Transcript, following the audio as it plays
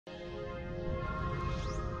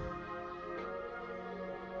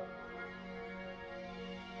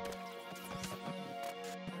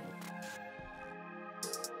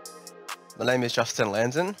my name is Justin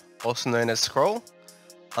Lanzin, also known as Skrawl.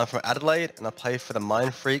 I'm from Adelaide and I play for the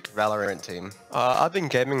Mindfreak VALORANT team. I've been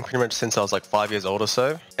gaming pretty much since I was like 5 years old or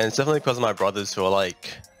so, and it's definitely because of my brothers who are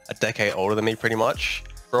like a decade older than me pretty much.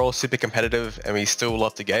 We're all super competitive and we still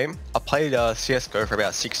love the game. I played CSGO for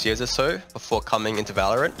about 6 years or so before coming into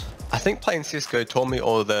VALORANT. I think playing CSGO taught me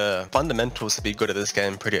all the fundamentals to be good at this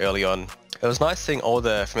game pretty early on. It was nice seeing all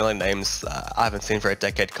the familiar names I haven't seen for a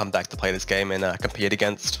decade come back to play this game and compete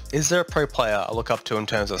against. Is there a pro player I look up to in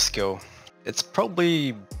terms of skill? It's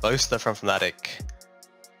probably Boaster from Fnatic.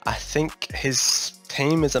 I think his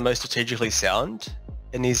team is the most strategically sound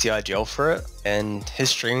and he's the ideal for it, and his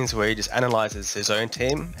streams where he just analyzes his own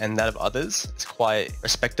team and that of others is quite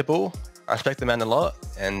respectable. I respect the man a lot,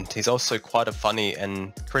 and he's also quite a funny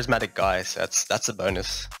and charismatic guy, so that's a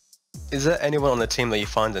bonus. Is there anyone on the team that you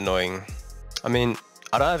find annoying? I mean,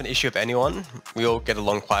 I don't have an issue with anyone, we all get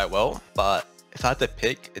along quite well, but if I had to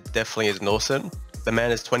pick, it definitely is Norson. The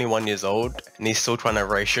man is 21 years old and he's still trying to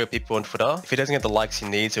ratio people on Twitter. If he doesn't get the likes he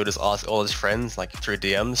needs, he'll just ask all his friends like through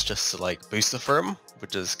DMs just to like boost it for him,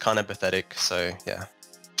 which is kind of pathetic, so yeah,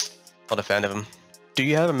 not a fan of him. Do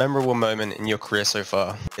you have a memorable moment in your career so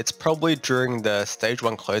far? It's probably during the Stage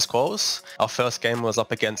 1 close quals. Our first game was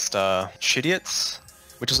up against Shitiots,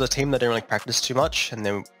 which was a team that didn't really practice too much and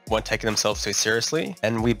they weren't taking themselves too seriously,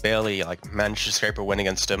 and we barely like managed to scrape a win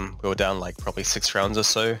against them. We were down like probably 6 rounds or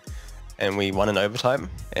so and we won in overtime,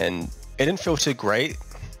 and it didn't feel too great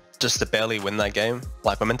just to barely win that game.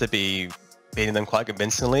 Like, we're meant to be beating them quite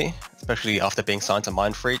convincingly, especially after being signed to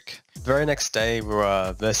Mindfreak. The very next day we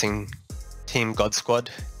were versing Team God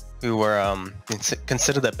Squad, who were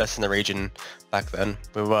considered the best in the region back then.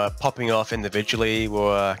 We were popping off individually, we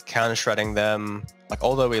were counter-shredding them. Like,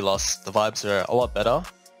 although we lost, the vibes are a lot better,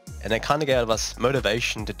 and it kind of gave us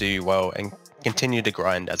motivation to do well and continue to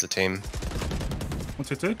grind as a team. 1,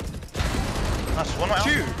 2, 2. Nice, one out.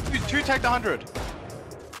 Two take the 100.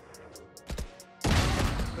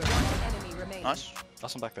 Nice.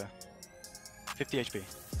 Last one back there. 50 HP.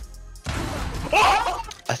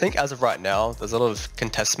 I think as of right now, there's a lot of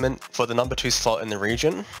contestment for the number 2 slot in the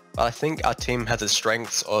region. But I think our team has the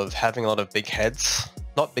strengths of having a lot of big heads.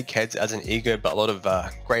 Not big heads as an ego, but a lot of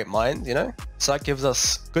great minds, you know? So that gives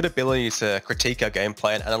us good ability to critique our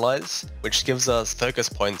gameplay and analyze, which gives us focus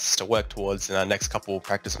points to work towards in our next couple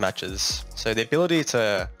practice matches. So the ability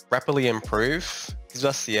to rapidly improve gives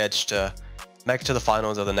us the edge to make it to the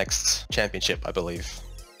finals of the next championship, I believe.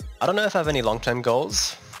 I don't know if I have any long-term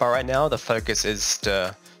goals, but right now the focus is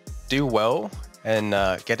to do well and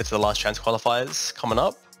get into the Last Chance Qualifiers coming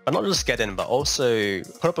up. But not just get in, but also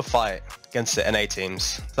put up a fight against the NA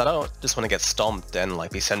teams. So I don't just want to get stomped and like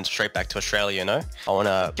be sent straight back to Australia, you know? I want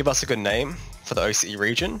to give us a good name for the OCE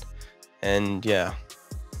region, and yeah.